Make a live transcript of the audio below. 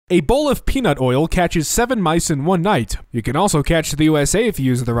A bowl of peanut oil catches 7 mice in one night. You can also catch the USA if you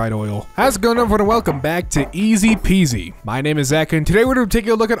use the right oil. How's it going, everyone, and welcome back to EzPz. My name is Zach, and today we're going to take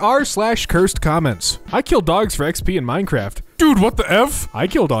a look at r/Cursedcomments. I kill dogs for XP in Minecraft. Dude, what the F? I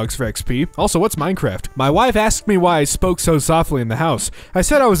kill dogs for XP. Also, what's Minecraft? My wife asked me why I spoke so softly in the house. I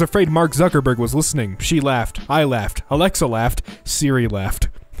said I was afraid Mark Zuckerberg was listening. She laughed. I laughed. Alexa laughed. Siri laughed.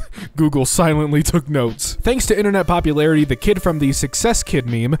 Google silently took notes. Thanks to internet popularity, the kid from the Success Kid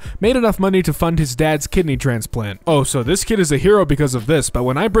meme made enough money to fund his dad's kidney transplant. Oh, so this kid is a hero because of this, but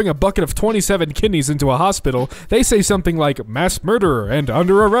when I bring a bucket of 27 kidneys into a hospital, they say something like mass murderer and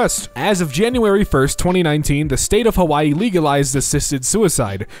under arrest. As of January 1st, 2019, the state of Hawaii legalized assisted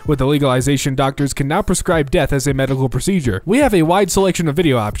suicide. With the legalization, doctors can now prescribe death as a medical procedure. We have a wide selection of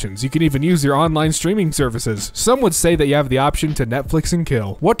video options. You can even use your online streaming services. Some would say that you have the option to Netflix and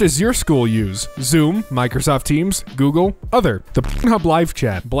kill. What does your school use? Zoom, Microsoft Teams, Google, other. The Pornhub live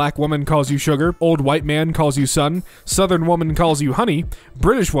chat. Black woman calls you sugar. Old white man calls you son. Southern woman calls you honey.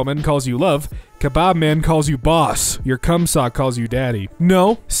 British woman calls you love. Kebab man calls you boss. Your cum sock calls you daddy.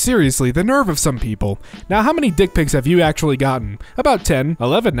 No, seriously, the nerve of some people. Now, how many dick pics have you actually gotten? About 10.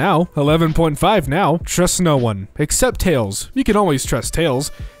 11 now. 11.5 now. Trust no one. Except Tails. You can always trust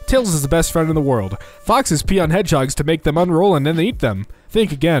Tails. Tails is the best friend in the world. Foxes pee on hedgehogs to make them unroll and then they eat them.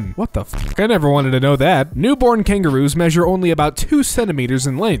 Think again. What the f***? I never wanted to know that. Newborn kangaroos measure only about 2 centimeters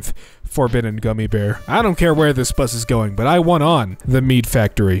in length. Forbidden gummy bear. I don't care where this bus is going, but I want on. The meat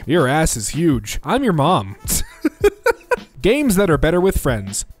factory. Your ass is huge. I'm your mom. Games that are better with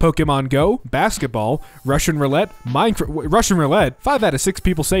friends. Pokemon Go, basketball, Russian roulette, Russian roulette. 5 out of 6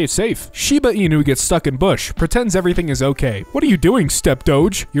 people say it's safe. Shiba Inu gets stuck in bush, pretends everything is okay. What are you doing, step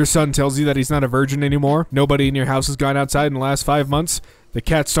doge? Your son tells you that he's not a virgin anymore. Nobody in your house has gone outside in the last 5 months. The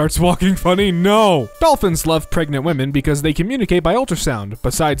cat starts walking funny? No! Dolphins love pregnant women because they communicate by ultrasound.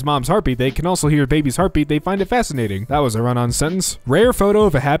 Besides mom's heartbeat, they can also hear baby's heartbeat. They find it fascinating. That was a run-on sentence. Rare photo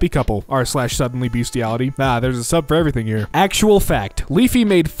of a happy couple. r/suddenly bestiality. Ah, there's a sub for everything here. Actual fact. Leafy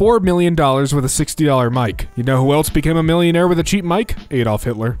made $4 million with a $60 mic. You know who else became a millionaire with a cheap mic? Adolf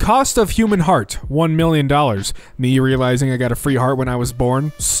Hitler. Cost of human heart. $1 million. Me realizing I got a free heart when I was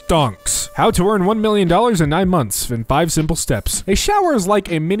born? Stonks. How to earn $1 million in 9 months in 5 simple steps. A shower is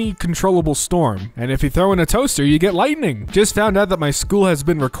like a mini controllable storm, and if you throw in a toaster, you get lightning. Just found out that my school has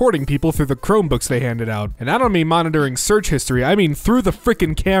been recording people through the Chromebooks they handed out. And I don't mean monitoring search history, I mean through the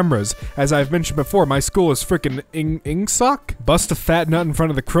frickin' cameras. As I've mentioned before, my school is frickin' ingsoc? Bust a fat nut in front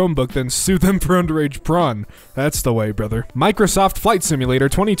of the Chromebook, then sue them for underage prawn. That's the way, brother. Microsoft Flight Simulator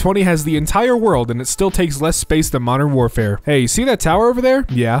 2020 has the entire world, and it still takes less space than Modern Warfare. Hey, see that tower over there?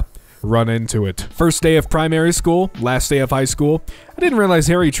 Yeah. Run into it. First day of primary school, last day of high school. I didn't realize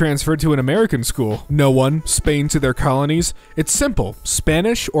Harry transferred to an American school. No one, Spain to their colonies. It's simple,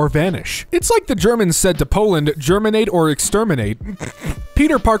 Spanish or vanish. It's like the Germans said to Poland, germinate or exterminate.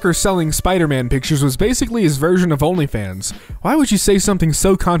 Peter Parker selling Spider-Man pictures was basically his version of OnlyFans. Why would you say something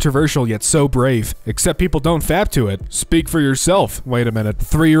so controversial yet so brave? Except people don't fap to it. Speak for yourself. Wait a minute.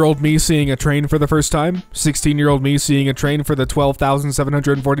 3-year-old me seeing a train for the first time? 16-year-old me seeing a train for the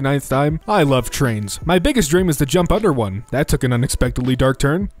 12,749th time? I love trains. My biggest dream is to jump under one. That took an unexpectedly dark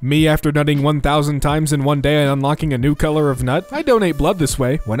turn. Me after nutting 1,000 times in one day and unlocking a new color of nut? I donate blood this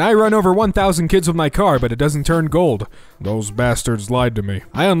way. When I run over 1,000 kids with my car, but it doesn't turn gold. Those bastards lied to me.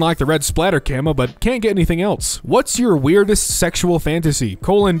 I unlocked the red splatter camo, but can't get anything else. What's your weirdest sexual fantasy?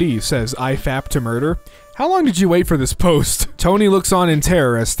 D says, I fap to murder. How long did you wait for this post? Tony looks on in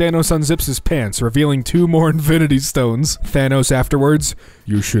terror as Thanos unzips his pants, revealing 2 more Infinity Stones. Thanos afterwards,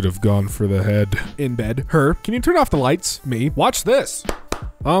 you should have gone for the head. In bed, her, can you turn off the lights? Me, watch this.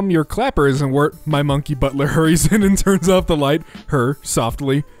 Your clapper isn't work. My monkey butler hurries in and turns off the light. Her,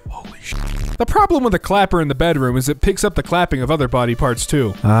 softly. Holy shit. The problem with a clapper in the bedroom is it picks up the clapping of other body parts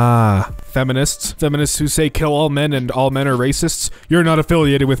too. Ah. Feminists. Feminists who say kill all men and all men are racists. You're not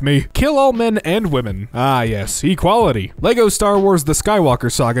affiliated with me. Kill all men and women. Ah yes, equality. Lego Star Wars The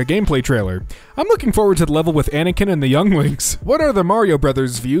Skywalker Saga gameplay trailer. I'm looking forward to the level with Anakin and the younglings. What are the Mario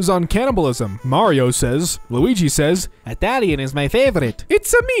Brothers' views on cannibalism? Mario says. Luigi says. Italian is my favorite.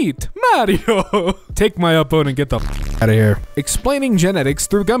 It's a meat. Mario. Take my upvote and get the f out of here. Explaining genetics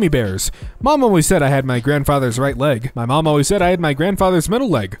through gummy bears. Mom always said I had my grandfather's right leg. My mom always said I had my grandfather's middle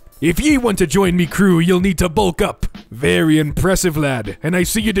leg. If ye want to join me crew, you'll need to bulk up. Very impressive, lad. And I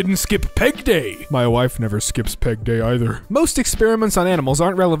see you didn't skip peg day. My wife never skips peg day either. Most experiments on animals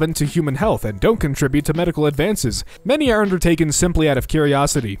aren't relevant to human health and don't contribute to medical advances. Many are undertaken simply out of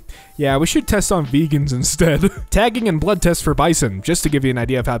curiosity. Yeah, we should test on vegans instead. Tagging and blood tests for bison. Just to give you an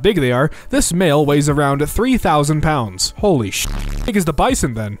idea of how big they are, this male weighs around 3,000 pounds. Holy sh**. How big is the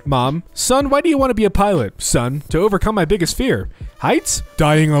bison then? Mom, son, why do you want to be a pilot? Son, to overcome my biggest fear. Heights?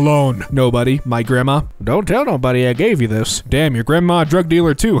 Dying alone. Nobody. My grandma. Don't tell nobody I gave you this. Damn, your grandma a drug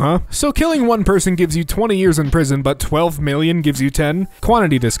dealer too, huh? So killing one person gives you 20 years in prison, but 12 million gives you 10?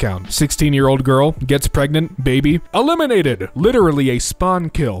 Quantity discount. 16-year-old girl gets pregnant, baby. Eliminated. Literally a spawn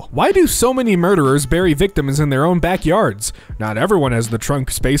kill. Why do so many murderers bury victims in their own backyards? Not everyone has the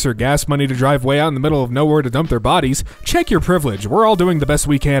trunk space or gas money to drive way out in the middle of nowhere to dump their bodies. Check your privilege. We're all doing the best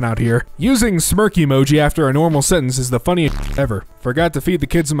we can out here. Using smirk emoji after a normal sentence is the funniest ever. Forgot to feed the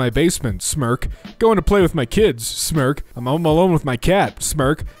kids in my basement, smirk. Going to play with my kids, smirk. I'm home alone with my cat,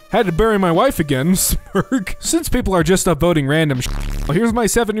 smirk. Had to bury my wife again, smirk. Since people are just upvoting random well, here's my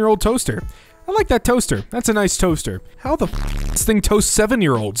 7-year-old toaster. I like that toaster. That's a nice toaster. How the f this thing toasts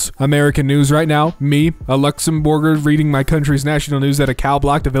 7-year-olds? American news right now. Me, a Luxembourger reading my country's national news that a cow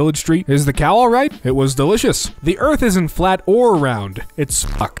blocked a village street. Is the cow alright? It was delicious. The earth isn't flat or round. It's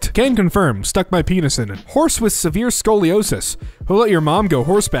fucked. Can confirm. Stuck my penis in it. Horse with severe scoliosis. Who'll let your mom go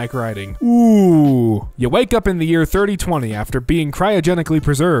horseback riding? Ooh. You wake up in the year 3020 after being cryogenically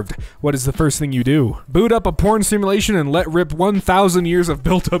preserved. What is the first thing you do? Boot up a porn simulation and let rip 1,000 years of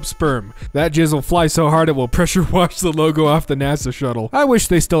built-up sperm. That jizz will fly so hard it will pressure wash the logo off the NASA shuttle. I wish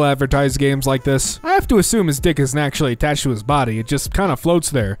they still advertise games like this. I have to assume his dick isn't actually attached to his body, it just kind of floats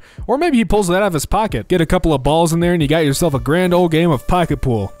there. Or maybe he pulls it out of his pocket. Get a couple of balls in there and you got yourself a grand old game of pocket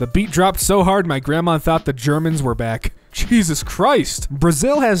pool. The beat dropped so hard my grandma thought the Germans were back. Jesus Christ.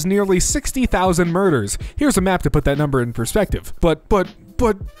 Brazil has nearly 60,000 murders. Here's a map to put that number in perspective. But,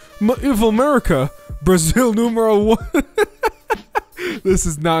 if America, Brazil numero one. This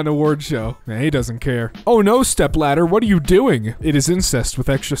is not an award show. He doesn't care. Oh no, stepladder, what are you doing? It is incest with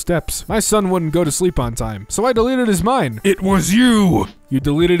extra steps. My son wouldn't go to sleep on time, so I deleted his mine. It was you! You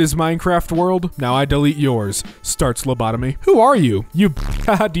deleted his Minecraft world? Now I delete yours. Starts lobotomy. Who are you? You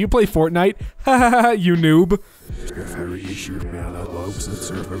do you play Fortnite? You noob.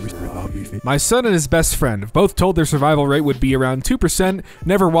 My son and his best friend both told their survival rate would be around 2%,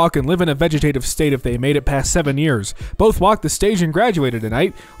 never walk and live in a vegetative state if they made it past 7 years. Both walked the stage and graduated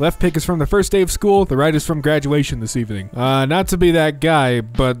tonight. Left pick is from the first day of school, the right is from graduation this evening. Not to be that guy,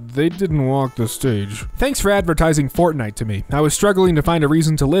 but they didn't walk the stage. Thanks for advertising Fortnite to me. I was struggling to find a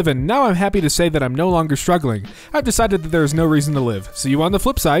reason to live, and now I'm happy to say that I'm no longer struggling. I've decided that there is no reason to live. See you on the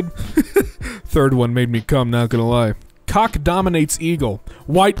flip side. Third one made me come, not gonna lie. Cock dominates eagle.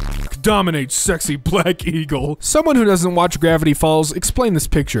 White dominates sexy black eagle. Someone who doesn't watch Gravity Falls, explain this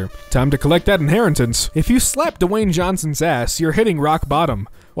picture. Time to collect that inheritance. If you slap Dwayne Johnson's ass, you're hitting rock bottom.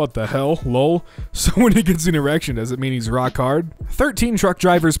 What the hell? Lol. So when he gets an erection, does it mean he's rock hard? 13 truck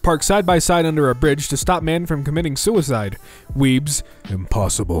drivers park side by side under a bridge to stop man from committing suicide. Weebs.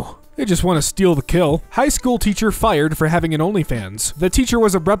 Impossible. They just want to steal the kill. High school teacher fired for having an OnlyFans. The teacher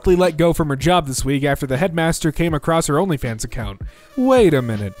was abruptly let go from her job this week after the headmaster came across her OnlyFans account. Wait a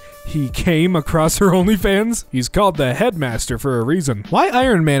minute. He came across her OnlyFans? He's called the headmaster for a reason. Why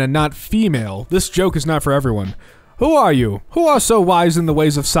Iron Man and not female? This joke is not for everyone. Who are you? Who are so wise in the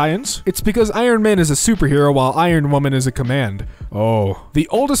ways of science? It's because Iron Man is a superhero while Iron Woman is a command. Oh. The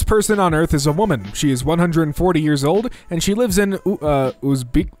oldest person on Earth is a woman. She is 140 years old, and she lives in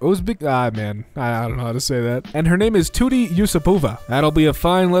Uzbek. I don't know how to say that. And her name is Tuti Yusupova. That'll be a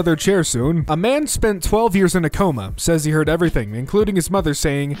fine leather chair soon. A man spent 12 years in a coma. Says he heard everything, including his mother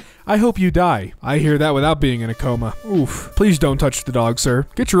saying, "I hope you die." I hear that without being in a coma. Oof. Please don't touch the dog, sir.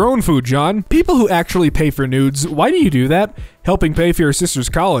 Get your own food, John. People who actually pay for nudes, why do you do that? Helping pay for your sister's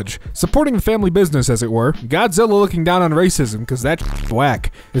college. Supporting the family business, as it were. Godzilla looking down on racism, cause that's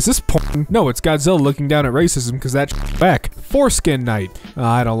whack. Is this porn? No, it's Godzilla looking down at racism, cause that's whack. Foreskin night.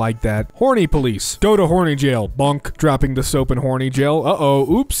 I don't like that. Horny police. Go to horny jail. Bonk. Dropping the soap in horny jail. Uh-oh.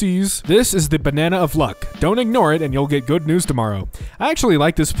 Oopsies. This is the banana of luck. Don't ignore it and you'll get good news tomorrow. I actually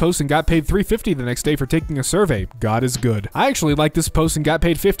liked this post and got paid $3.50 the next day for taking a survey. God is good. I actually liked this post and got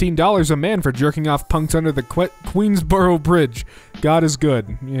paid $15 a man for jerking off punks under the Queensboro Bridge. God is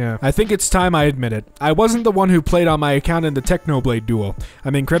good. Yeah. I think it's time I admit it. I wasn't the one who played on my account in the Technoblade duel.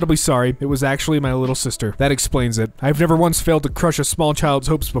 I'm incredibly sorry. It was actually my little sister. That explains it. I've never once failed to crush a small child's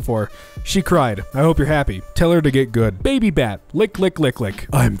hopes before. She cried. I hope you're happy. Tell her to get good. Baby bat. Lick, lick, lick, lick.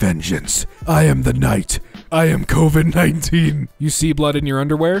 I'm vengeance. I am the night. I am COVID-19. You see blood in your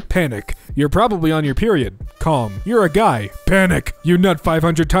underwear? Panic. You're probably on your period. Calm. You're a guy. Panic. You nut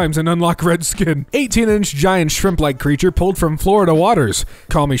 500 times and unlock red skin. 18-inch giant shrimp-like creature pulled from Florida waters.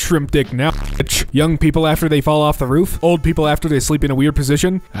 Call me shrimp dick now, bitch. Young people after they fall off the roof? Old people after they sleep in a weird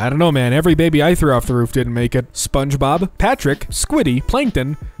position? I don't know, man. Every baby I threw off the roof didn't make it. SpongeBob, Patrick, Squiddy,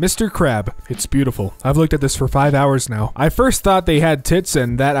 Plankton, Mr. Crab. It's beautiful. I've looked at this for 5 hours now. I first thought they had tits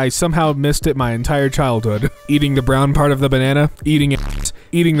and that I somehow missed it my entire childhood. Eating the brown part of the banana, eating it,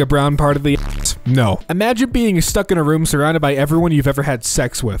 eating the brown part of the no. Imagine being stuck in a room surrounded by everyone you've ever had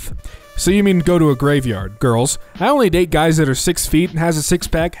sex with. So you mean go to a graveyard. Girls, I only date guys that are 6 feet, has a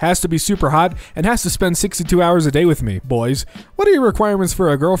six-pack, has to be super hot, and has to spend 62 hours a day with me. Boys, what are your requirements for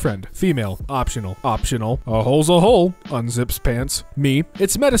a girlfriend? Female, optional. Optional. A hole's a hole. Unzips pants. Me,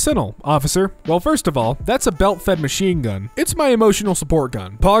 it's medicinal. Officer, well, first of all, that's a belt-fed machine gun. It's my emotional support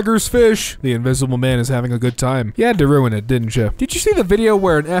gun. Poggers fish. The Invisible Man is having a good time. You had to ruin it, didn't you? Did you see the video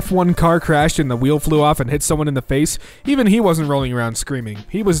where an F1 car crashed and the wheel flew off and hit someone in the face? Even he wasn't rolling around screaming.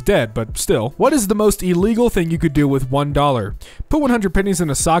 He was dead, but still. What is the most illegal thing you could do with $1? Put 100 pennies in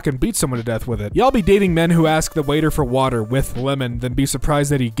a sock and beat someone to death with it. Y'all be dating men who ask the waiter for water with lemon, then be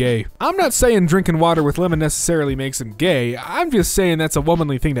surprised that he gay. I'm not saying drinking water with lemon necessarily makes him gay. I'm just saying that's a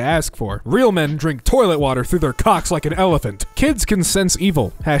womanly thing to ask for. Real men drink toilet water through their cocks like an elephant. Kids can sense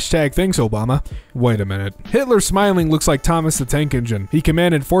evil. Hashtag thanks, Obama. Wait a minute. Hitler smiling looks like Thomas the Tank Engine. He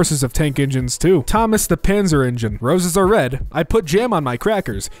commanded forces of tank engines too. Thomas the Panzer Engine. Roses are red. I put jam on my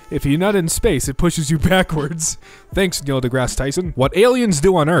crackers. If you nut in space, it pushes you backwards. Thanks, Neil deGrasse Tyson. What aliens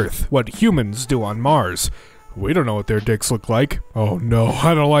do on Earth, what humans do on Mars. We don't know what their dicks look like. Oh no,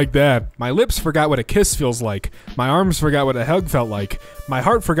 I don't like that. My lips forgot what a kiss feels like. My arms forgot what a hug felt like. My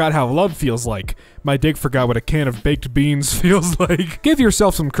heart forgot how love feels like. My dick forgot what a can of baked beans feels like. Give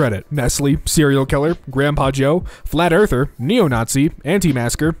yourself some credit. Nestle, serial killer, Grandpa Joe, flat earther, neo-Nazi,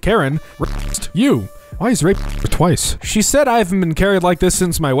 anti-masker, Karen, you. Why is rape twice? She said I haven't been carried like this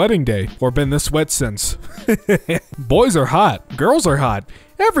since my wedding day, or been this wet since. Boys are hot. Girls are hot.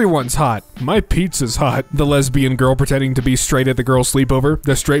 Everyone's hot. My pizza's hot. The lesbian girl pretending to be straight at the girl's sleepover.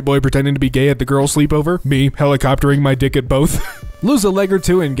 The straight boy pretending to be gay at the girl's sleepover. Me helicoptering my dick at both. Lose a leg or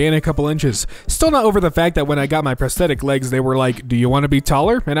two and gain a couple inches. Still not over the fact that when I got my prosthetic legs, they were like, do you want to be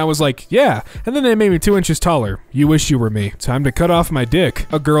taller? And I was like, yeah. And then they made me 2 inches taller. You wish you were me. Time to cut off my dick.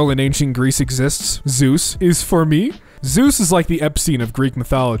 A girl in ancient Greece exists. Zeus is for me. Zeus is like the Epstein of Greek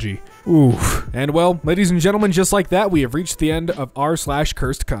mythology. Ooh. And well, ladies and gentlemen, just like that, we have reached the end of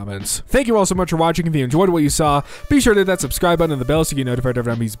r/cursed comments. Thank you all so much for watching. If you enjoyed what you saw, be sure to hit that subscribe button and the bell so you get notified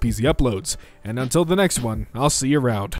every time EzPz uploads. And until the next one, I'll see you around.